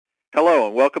Hello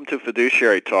and welcome to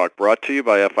Fiduciary Talk, brought to you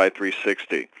by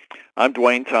FI360. I'm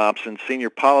Dwayne Thompson, Senior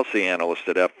Policy Analyst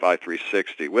at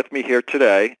FI360. With me here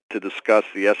today to discuss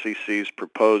the SEC's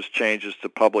proposed changes to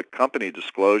public company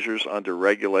disclosures under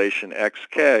Regulation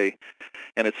XK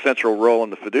and its central role in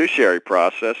the fiduciary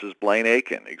process is Blaine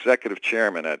Aiken, Executive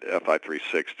Chairman at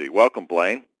FI360. Welcome,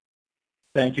 Blaine.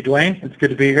 Thank you, Dwayne. It's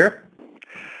good to be here.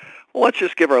 Well, let's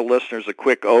just give our listeners a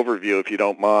quick overview, if you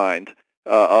don't mind,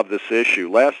 of this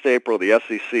issue. Last April, the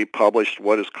SEC published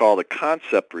what is called a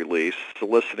concept release,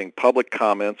 soliciting public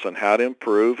comments on how to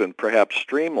improve and perhaps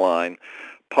streamline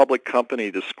public company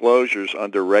disclosures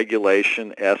under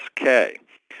Regulation SK.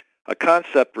 A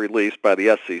concept release by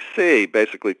the SEC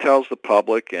basically tells the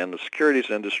public and the securities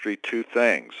industry two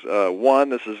things. One,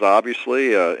 this is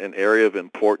obviously an area of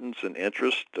importance and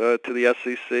interest to the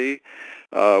SEC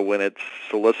when it's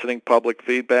soliciting public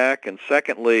feedback, and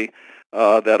secondly,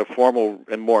 that a formal,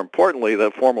 and more importantly,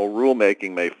 that formal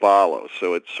rulemaking may follow.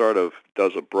 So it sort of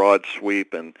does a broad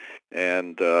sweep, and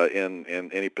in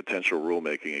any potential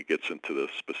rulemaking, it gets into the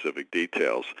specific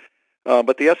details.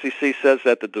 But the SEC says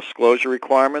that the disclosure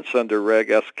requirements under Reg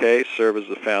SK serve as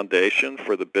the foundation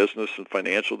for the business and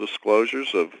financial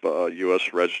disclosures of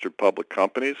U.S. registered public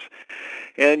companies.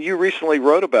 And you recently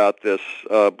wrote about this,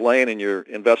 Blaine, in your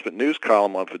investment news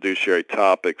column on fiduciary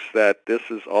topics, that this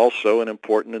is also an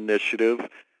important initiative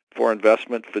for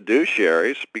investment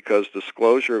fiduciaries because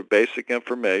disclosure of basic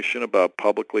information about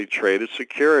publicly traded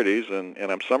securities, and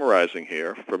I'm summarizing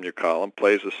here from your column,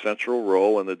 plays a central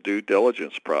role in the due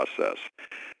diligence process.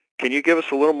 Can you give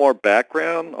us a little more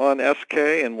background on SK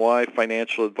and why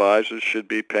financial advisors should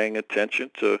be paying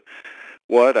attention to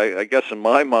what I guess in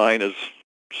my mind is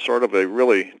sort of a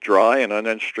really dry and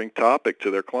uninteresting topic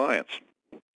to their clients?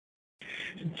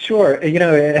 Sure.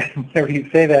 Whenever you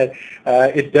say that,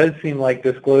 it does seem like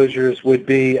disclosures would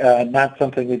be not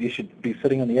something that you should be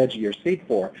sitting on the edge of your seat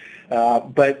for.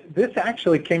 But this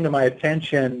actually came to my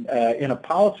attention in a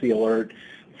policy alert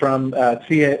from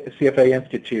CFA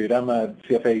Institute. I'm a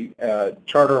CFA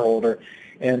charter holder,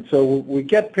 and so we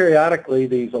get periodically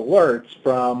these alerts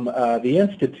from the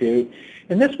Institute.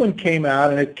 And this one came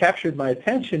out, and it captured my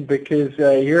attention because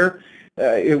here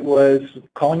it was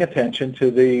calling attention to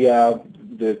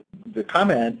the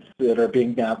comments that are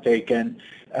being now taken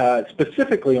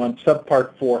specifically on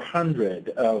subpart 400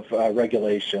 of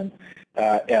Regulation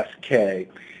SK.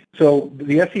 So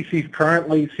the SEC is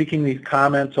currently seeking these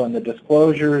comments on the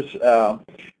disclosures,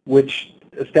 which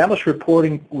establish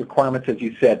reporting requirements, as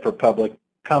you said, for public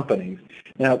companies.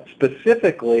 Now,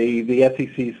 specifically, the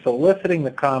SEC is soliciting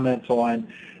the comments on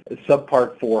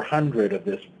subpart 400 of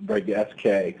this Reg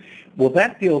SK. Well,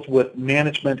 that deals with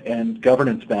management and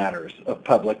governance matters of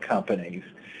public companies.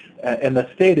 And the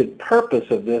stated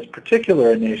purpose of this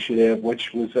particular initiative,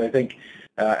 which was, I think,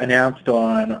 announced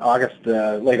on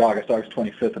late August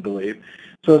 25th, I believe.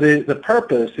 So the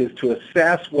purpose is to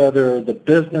assess whether the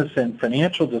business and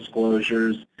financial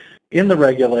disclosures in the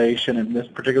regulation in this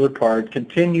particular part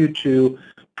continue to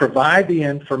provide the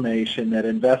information that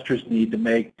investors need to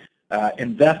make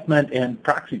investment and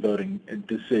proxy voting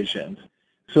decisions.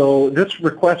 So this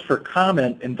request for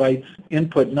comment invites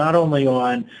input not only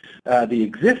on the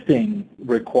existing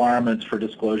requirements for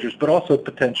disclosures, but also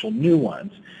potential new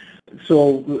ones.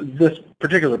 So this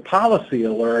particular policy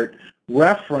alert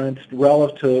referenced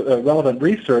relevant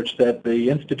research that the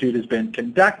Institute has been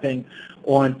conducting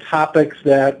on topics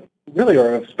that really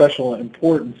are of special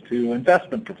importance to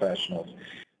investment professionals.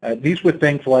 These were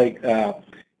things like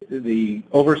the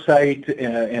oversight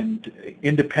and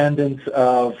independence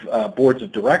of boards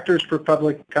of directors for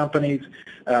public companies,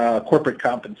 corporate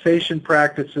compensation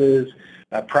practices,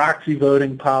 proxy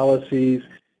voting policies,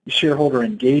 shareholder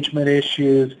engagement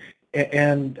issues,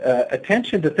 and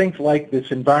attention to things like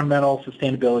this environmental,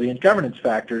 sustainability, and governance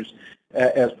factors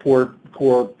as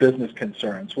core business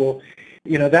concerns. Well,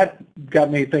 that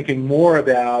got me thinking more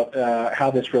about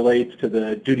how this relates to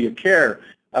the duty of care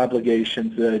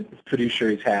obligations that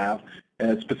fiduciaries have,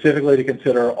 specifically to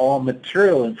consider all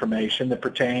material information that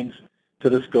pertains to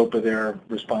the scope of their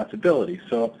responsibility.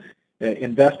 So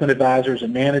investment advisors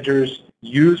and managers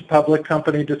use public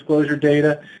company disclosure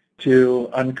data to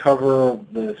uncover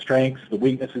the strengths, the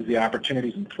weaknesses, the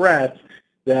opportunities, and threats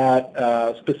that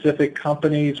specific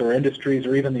companies or industries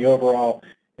or even the overall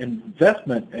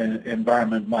investment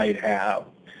environment might have.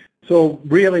 So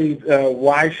really,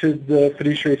 why should the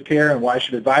fiduciaries care and why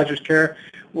should advisors care?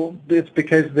 Well, it's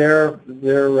because their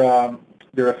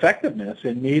effectiveness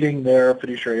in meeting their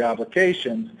fiduciary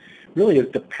obligations really is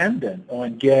dependent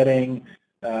on getting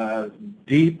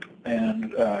deep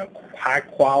and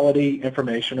high-quality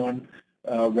information on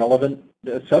relevant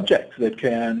subjects that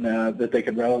they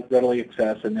can readily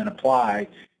access and then apply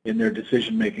in their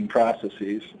decision-making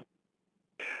processes.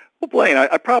 Well, Blaine,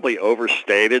 I probably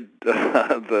overstated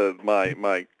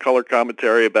my color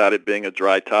commentary about it being a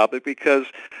dry topic because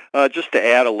just to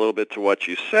add a little bit to what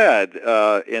you said,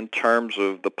 in terms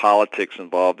of the politics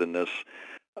involved in this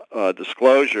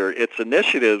disclosure, its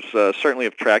initiatives certainly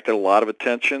have attracted a lot of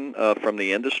attention from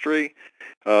the industry.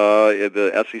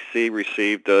 The SEC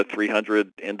received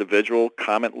 300 individual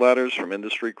comment letters from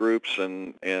industry groups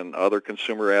and other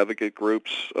consumer advocate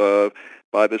groups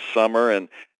by this summer, and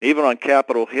even on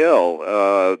Capitol Hill,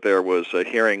 there was a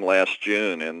hearing last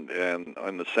June, and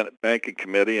on the Senate Banking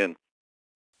Committee, and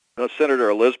Senator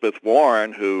Elizabeth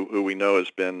Warren, who we know has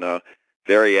been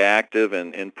very active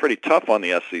and pretty tough on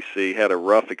the SEC, had a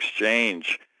rough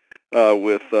exchange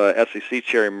with SEC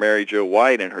Chair Mary Jo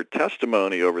White in her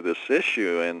testimony over this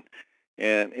issue,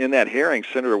 and in that hearing,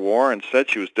 Senator Warren said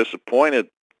she was disappointed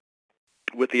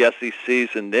with the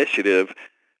SEC's initiative,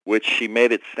 which she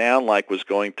made it sound like was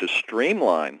going to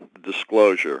streamline the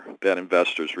disclosure that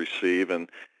investors receive, and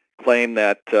claimed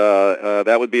that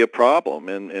that would be a problem.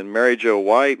 And Mary Jo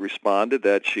White responded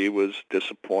that she was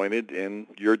disappointed in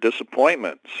your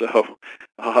disappointment. So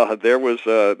there was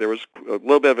a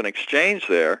little bit of an exchange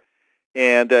there.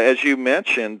 And as you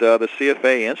mentioned, the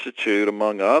CFA Institute,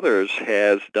 among others,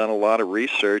 has done a lot of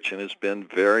research and has been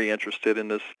very interested in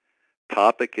this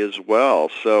topic as well.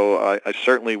 So I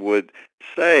certainly would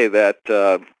say that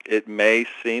it may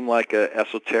seem like an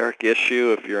esoteric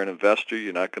issue. If you're an investor,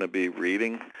 you're not going to be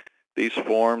reading these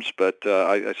forms, but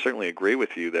I certainly agree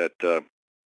with you that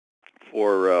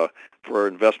for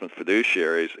investment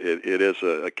fiduciaries, it is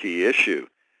a key issue.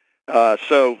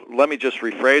 So let me just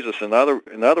rephrase this.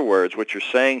 In other words, what you're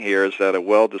saying here is that a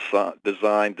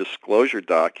well-designed disclosure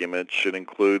document should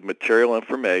include material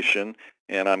information,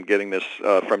 and I'm getting this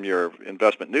from your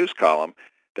investment news column,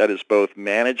 that is both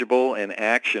manageable and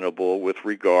actionable with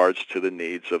regards to the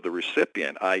needs of the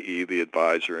recipient, i.e. the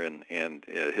advisor and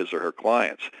his or her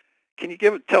clients. Can you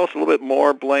tell us a little bit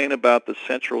more, Blaine, about the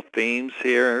central themes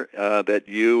here that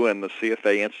you and the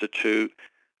CFA Institute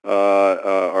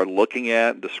are looking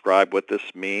at, and describe what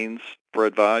this means for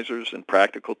advisors in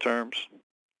practical terms?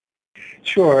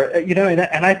 Sure.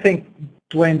 And I think,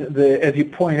 Dwayne, as you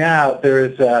point out, there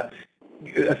is a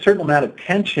certain amount of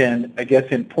tension, I guess,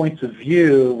 in points of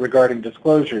view regarding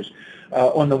disclosures.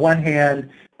 On the one hand,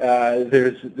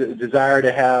 there's the desire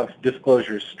to have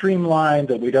disclosures streamlined,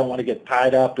 that we don't want to get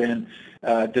tied up in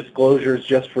disclosures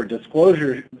just for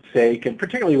disclosure's sake, and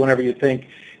particularly whenever you think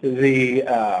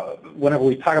whenever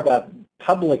we talk about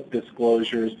public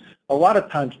disclosures, a lot of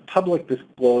times public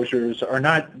disclosures are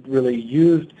not really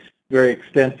used very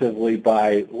extensively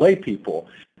by lay people.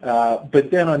 But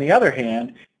then on the other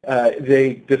hand,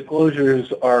 the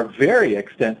disclosures are very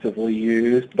extensively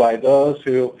used by those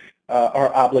who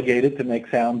are obligated to make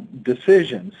sound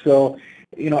decisions. So,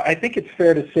 I think it's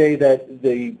fair to say that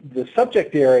the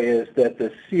subject areas that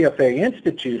the CFA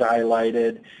Institute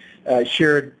highlighted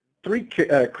shared three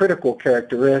critical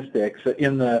characteristics.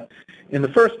 In the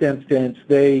first instance,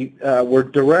 they were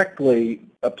directly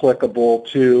applicable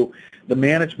to the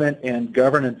management and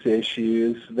governance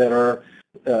issues that are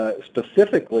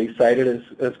specifically cited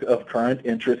as of current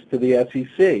interest to the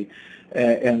SEC.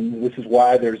 And this is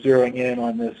why they're zeroing in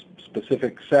on this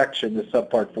specific section, the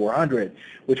subpart 400,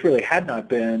 which really had not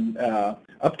been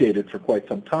updated for quite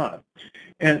some time.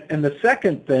 And the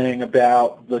second thing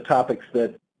about the topics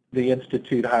that the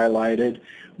Institute highlighted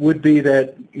would be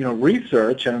that,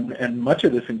 research, and much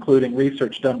of this including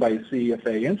research done by the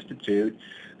CFA Institute,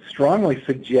 strongly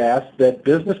suggests that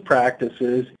business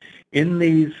practices in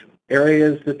these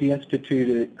areas that the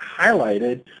Institute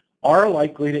highlighted are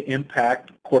likely to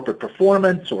impact corporate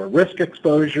performance or risk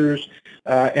exposures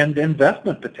and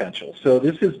investment potential. So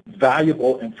this is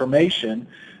valuable information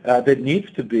that needs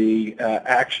to be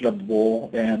actionable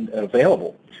and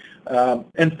available.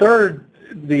 And third,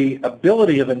 the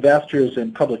ability of investors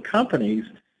in public companies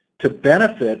to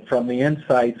benefit from the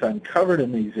insights uncovered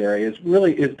in these areas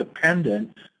really is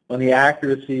dependent on the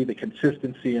accuracy, the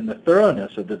consistency, and the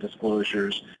thoroughness of the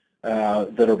disclosures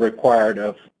that are required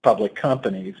of public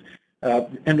companies.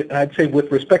 And I'd say with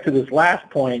respect to this last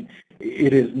point,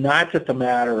 it is not just a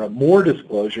matter of more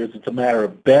disclosures, it's a matter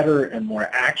of better and more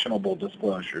actionable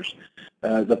disclosures.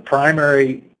 The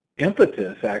primary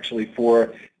impetus, actually,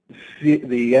 for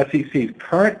the SEC's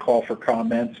current call for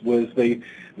comments was the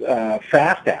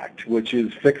FAST Act, which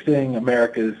is Fixing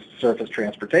America's Surface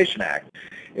Transportation Act.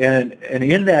 And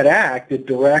in that act, it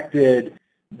directed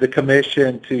the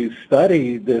Commission to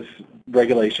study this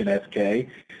Regulation SK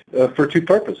for two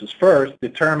purposes. First,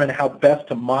 determine how best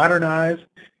to modernize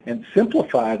and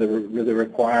simplify the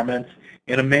requirements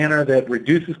in a manner that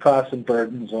reduces costs and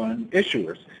burdens on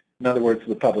issuers, in other words,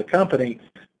 the public company,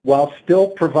 while still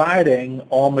providing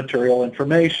all material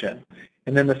information.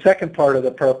 And then the second part of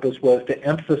the purpose was to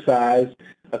emphasize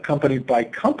a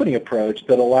company-by-company approach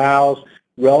that allows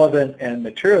relevant and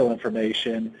material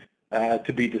information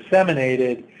to be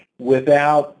disseminated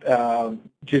without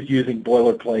just using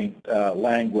boilerplate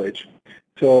language.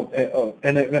 So,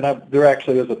 there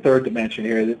actually is a third dimension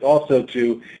here. It's also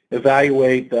to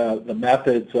evaluate the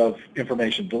methods of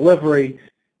information delivery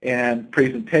and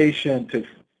presentation to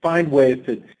find ways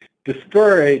to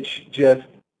discourage just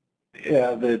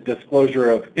the disclosure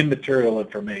of immaterial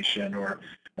information or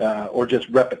just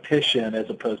repetition as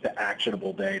opposed to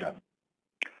actionable data.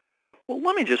 Well,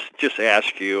 let me just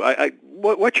ask you,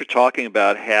 what you're talking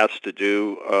about has to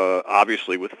do,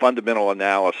 obviously, with fundamental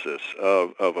analysis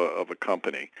of a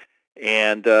company.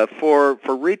 And for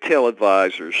retail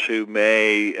advisors who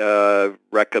may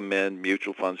recommend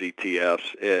mutual funds,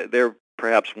 ETFs, they're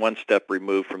perhaps one step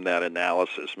removed from that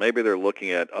analysis. Maybe they're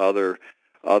looking at other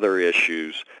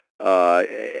issues.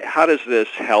 How does this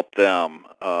help them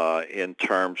in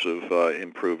terms of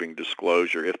improving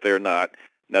disclosure if they're not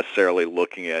necessarily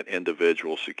looking at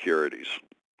individual securities?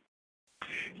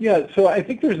 Yeah, so I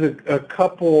think there's a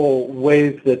couple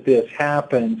ways that this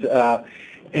happens,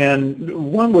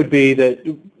 and one would be that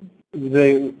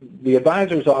the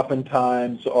advisors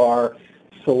oftentimes are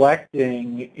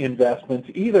selecting investments,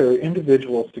 either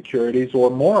individual securities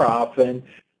or more often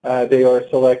they are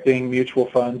selecting mutual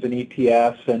funds and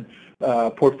ETFs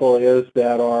and portfolios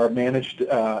that are managed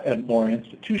at more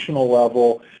institutional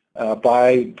level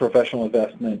by professional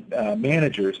investment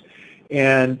managers.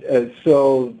 And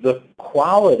so the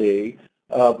quality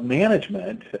of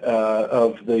management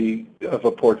of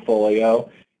a portfolio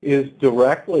is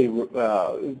directly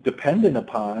dependent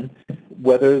upon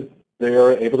whether they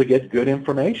are able to get good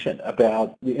information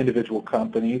about the individual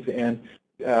companies and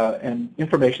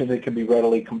information that can be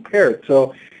readily compared.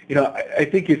 So, I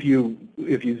think if you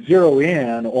zero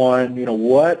in on,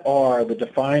 what are the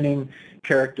defining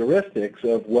characteristics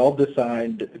of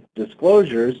well-designed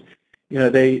disclosures,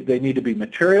 they need to be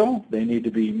material, they need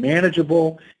to be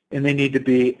manageable, and they need to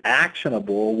be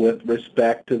actionable with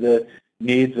respect to the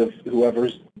needs of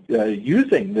whoever's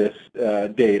using this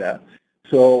data.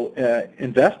 So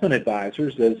investment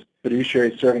advisors, as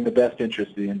fiduciaries serving the best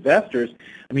interest of the investors,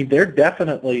 they're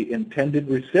definitely intended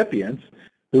recipients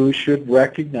who should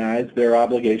recognize their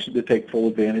obligation to take full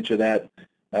advantage of that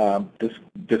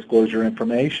disclosure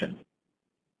information.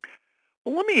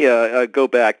 Well, let me go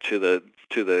back to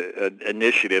the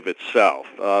initiative itself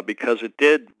because it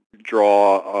did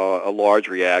draw a large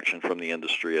reaction from the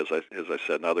industry, as I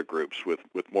said, in other groups with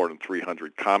more than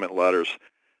 300 comment letters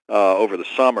over the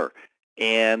summer.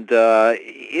 And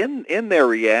in their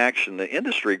reaction, the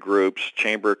industry groups,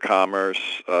 Chamber of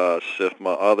Commerce,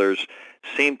 SIFMA, others,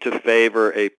 seem to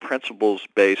favor a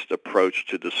principles-based approach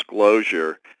to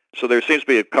disclosure. So there seems to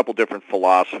be a couple different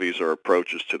philosophies or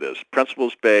approaches to this,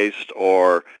 principles-based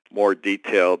or more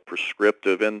detailed,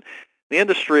 prescriptive. And the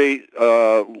industry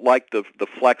liked the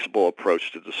flexible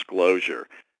approach to disclosure.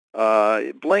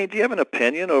 Blaine, do you have an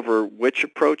opinion over which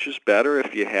approach is better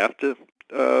if you have to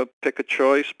pick a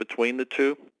choice between the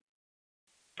two?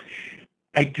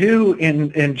 I do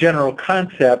in general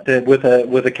concept with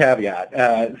a caveat.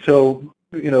 So,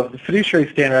 the fiduciary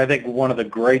standard, I think one of the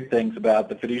great things about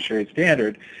the fiduciary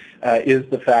standard is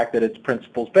the fact that it's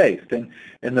principles-based.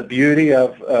 And the beauty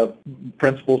of a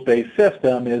principles-based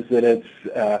system is that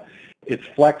it's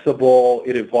flexible,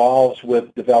 it evolves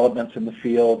with developments in the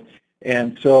field.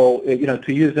 And so,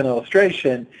 to use an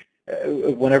illustration,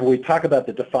 whenever we talk about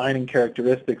the defining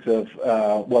characteristics of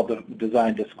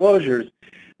well-designed disclosures,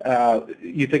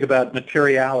 you think about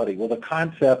materiality. Well, the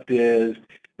concept is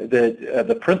that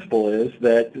the principle is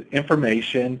that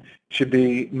information should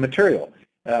be material.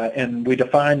 And we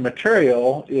define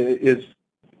material is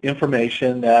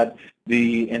information that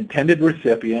the intended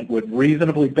recipient would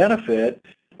reasonably benefit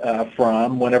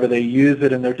from whenever they use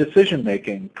it in their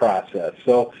decision-making process.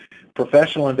 So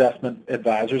professional investment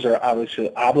advisors are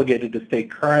obviously obligated to stay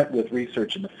current with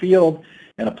research in the field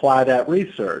and apply that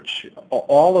research.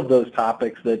 All of those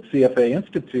topics that CFA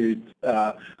Institute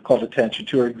calls attention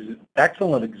to are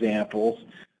excellent examples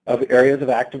of areas of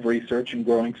active research and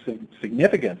growing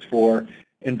significance for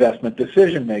investment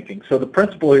decision-making. So the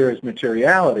principle here is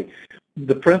materiality.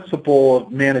 The principle of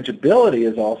manageability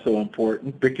is also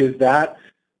important because that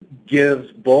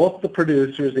gives both the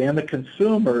producers and the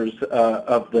consumers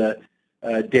of the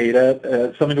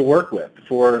data something to work with.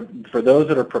 For those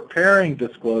that are preparing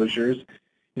disclosures,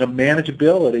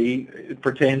 manageability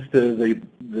pertains to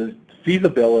the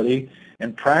feasibility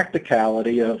and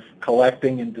practicality of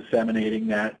collecting and disseminating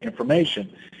that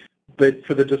information. But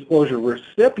for the disclosure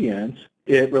recipients,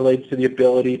 it relates to the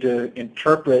ability to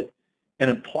interpret and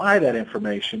apply that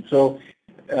information. So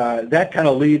that kind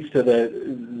of leads to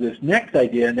this next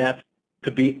idea, and that's to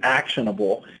be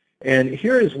actionable. And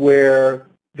here is where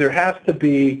there has to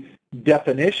be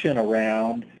definition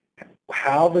around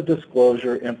how the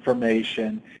disclosure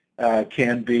information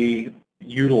can be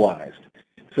utilized.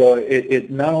 So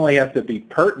it not only has to be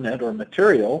pertinent or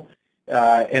material,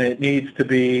 and it needs to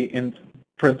be in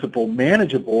principle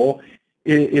manageable,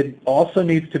 it also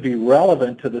needs to be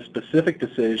relevant to the specific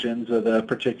decisions of the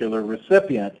particular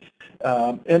recipient.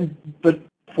 But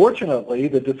fortunately,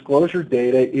 the disclosure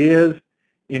data is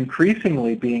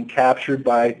increasingly being captured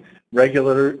by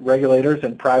regulators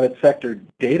and private sector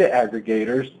data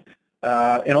aggregators,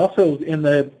 and also in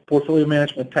the portfolio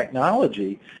management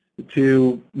technology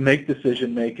to make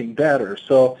decision-making better.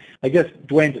 So I guess,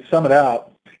 Dwayne, to sum it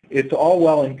up, it's all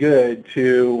well and good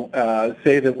to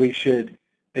say that we should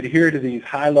adhere to these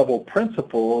high-level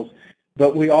principles,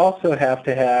 but we also have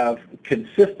to have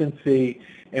consistency,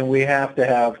 and we have to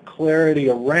have clarity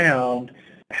around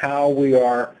how we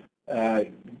are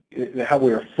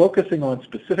focusing on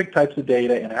specific types of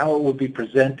data and how it will be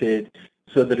presented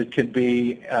so that it can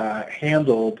be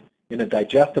handled in a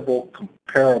digestible,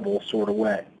 comparable sort of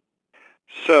way.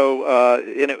 So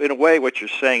in a way, what you're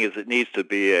saying is it needs to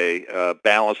be a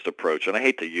balanced approach. And I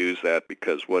hate to use that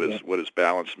because what does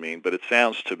balance mean? But it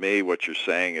sounds to me what you're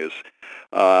saying is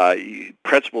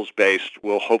principles-based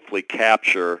will hopefully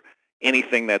capture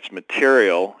anything that's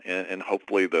material, and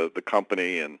hopefully the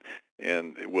company and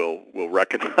will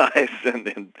recognize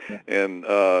and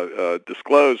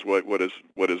disclose what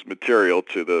is material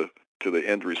to the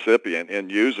end recipient,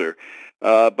 end user.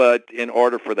 But in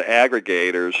order for the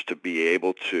aggregators to be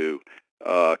able to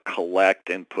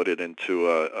collect and put it into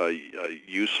a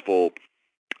useful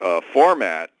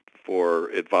format for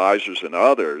advisors and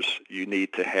others, you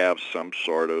need to have some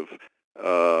sort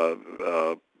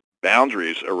of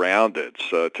boundaries around it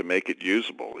to make it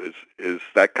usable. Is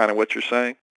that kind of what you're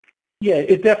saying? Yeah,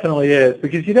 it definitely is,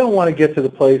 because you don't want to get to the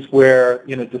place where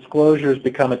disclosures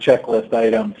become a checklist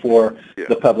item for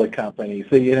the public company.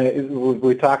 So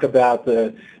we talk about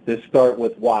this start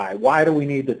with why. Why do we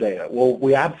need the data? Well,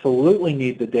 we absolutely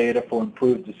need the data for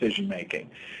improved decision making.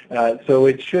 So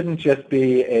it shouldn't just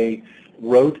be a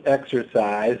rote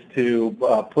exercise to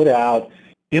put out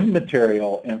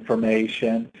immaterial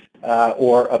information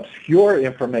or obscure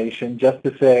information just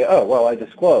to say, oh, well, I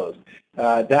disclosed.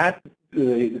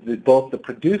 Both the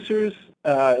producers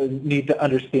need to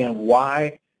understand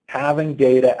why having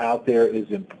data out there is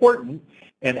important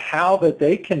and how that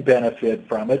they can benefit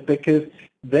from it, because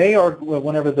they are,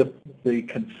 whenever the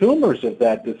consumers of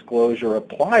that disclosure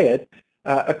apply it,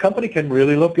 a company can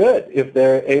really look good if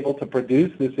they're able to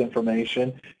produce this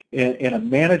information in a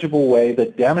manageable way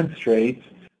that demonstrates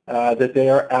that they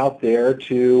are out there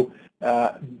to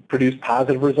produce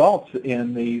positive results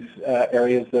in these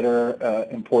areas that are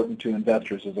important to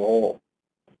investors as a whole.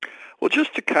 Well,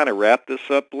 just to kind of wrap this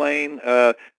up, Blaine,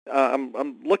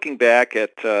 I'm looking back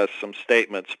at some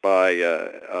statements by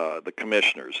the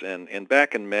commissioners, and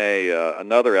back in May,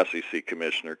 another SEC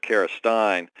commissioner, Kara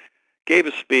Stein, gave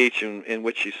a speech in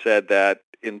which she said that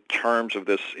in terms of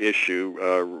this issue,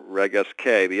 Reg SK,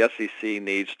 the SEC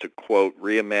needs to, quote,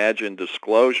 reimagine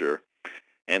disclosure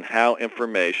and how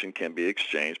information can be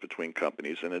exchanged between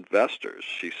companies and investors.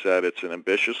 She said it's an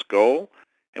ambitious goal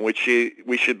in which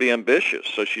we should be ambitious.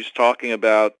 So she's talking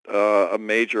about a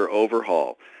major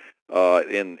overhaul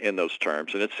in those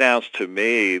terms. And it sounds to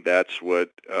me that's what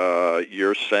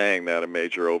you're saying, that a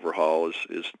major overhaul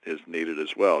is needed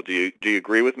as well. Do you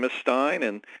agree with Ms. Stein?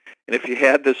 And if you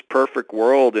had this perfect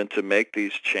world and to make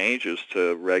these changes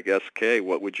to Reg SK,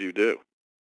 what would you do?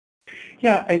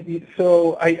 Yeah,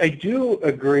 so I do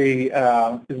agree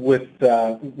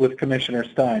with Commissioner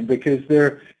Stein, because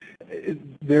there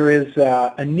is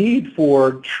a need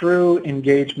for true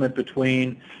engagement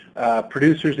between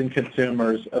producers and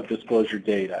consumers of disclosure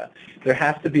data. There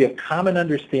has to be a common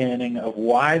understanding of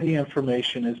why the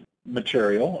information is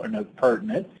material or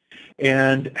pertinent,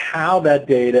 and how that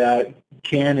data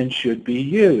can and should be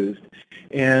used.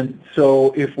 And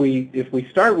so if we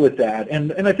start with that,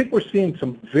 and I think we're seeing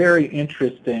some very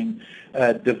interesting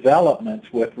developments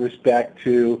with respect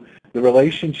to the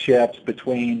relationships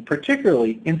between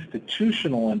particularly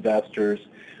institutional investors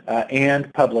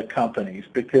and public companies,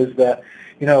 because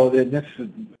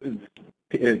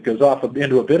it goes off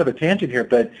into a bit of a tangent here,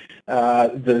 but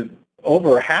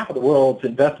over half of the world's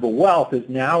investable wealth is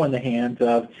now in the hands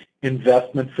of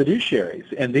investment fiduciaries,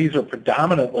 and these are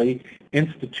predominantly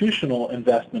institutional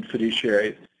investment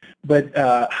fiduciaries. But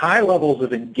high levels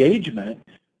of engagement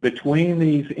between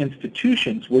these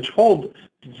institutions, which hold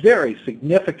very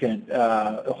significant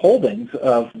holdings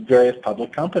of various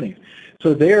public companies.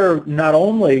 So they're not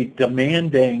only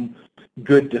demanding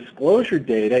good disclosure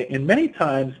data, and many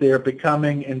times they're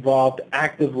becoming involved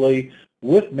actively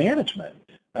with management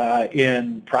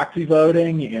in proxy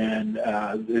voting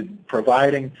and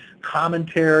providing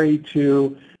commentary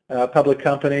to public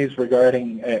companies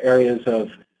regarding areas of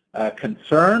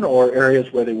concern or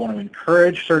areas where they want to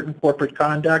encourage certain corporate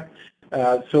conduct.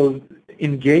 So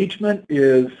engagement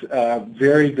is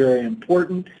very, very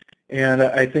important, and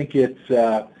I think it's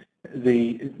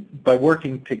by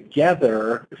working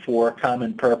together for a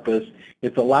common purpose,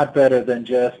 it's a lot better than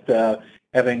just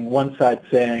having one side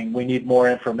saying we need more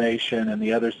information and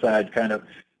the other side kind of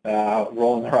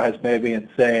rolling their eyes maybe and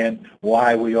saying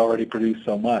why we already produce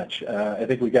so much. I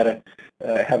think we got to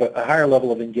have a higher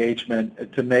level of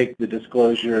engagement to make the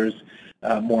disclosures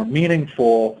more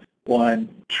meaningful on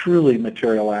truly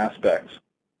material aspects.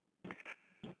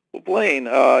 Well, Blaine,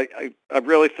 I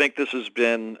really think this has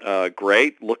been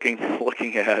great. Looking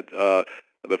at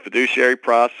the fiduciary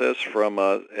process from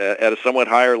at a somewhat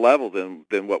higher level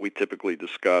than what we typically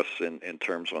discuss in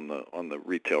terms on the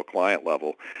retail client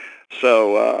level.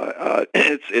 So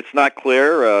it's not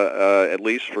clear, at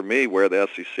least for me, where the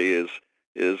SEC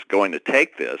is going to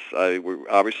take this. We're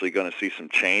obviously going to see some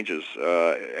changes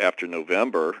after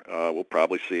November. We'll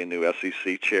probably see a new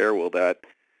SEC chair. Will that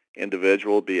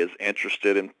individual be as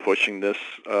interested in pushing this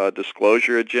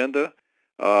disclosure agenda?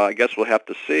 I guess we'll have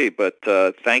to see, but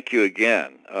thank you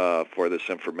again for this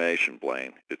information,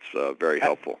 Blaine. It's very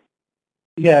helpful.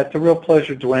 Yeah, it's a real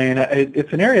pleasure, Dwayne.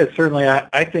 It's an area certainly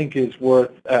I think is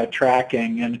worth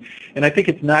tracking, and I think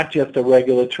it's not just a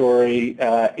regulatory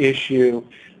issue.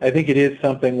 I think it is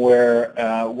something where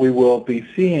we will be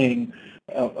seeing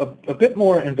a bit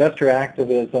more investor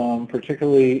activism,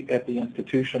 particularly at the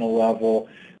institutional level,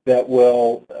 that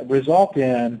will result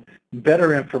in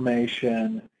better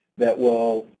information that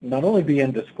will not only be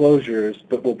in disclosures,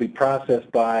 but will be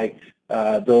processed by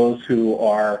those who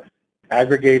are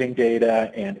aggregating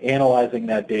data and analyzing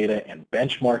that data and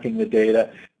benchmarking the data.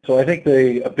 So I think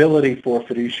the ability for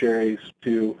fiduciaries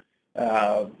to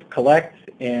collect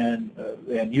and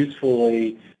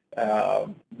usefully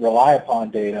rely upon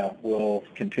data will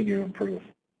continue to improve.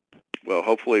 Well,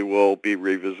 hopefully we'll be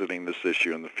revisiting this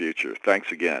issue in the future.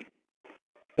 Thanks again.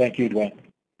 Thank you, Dwayne.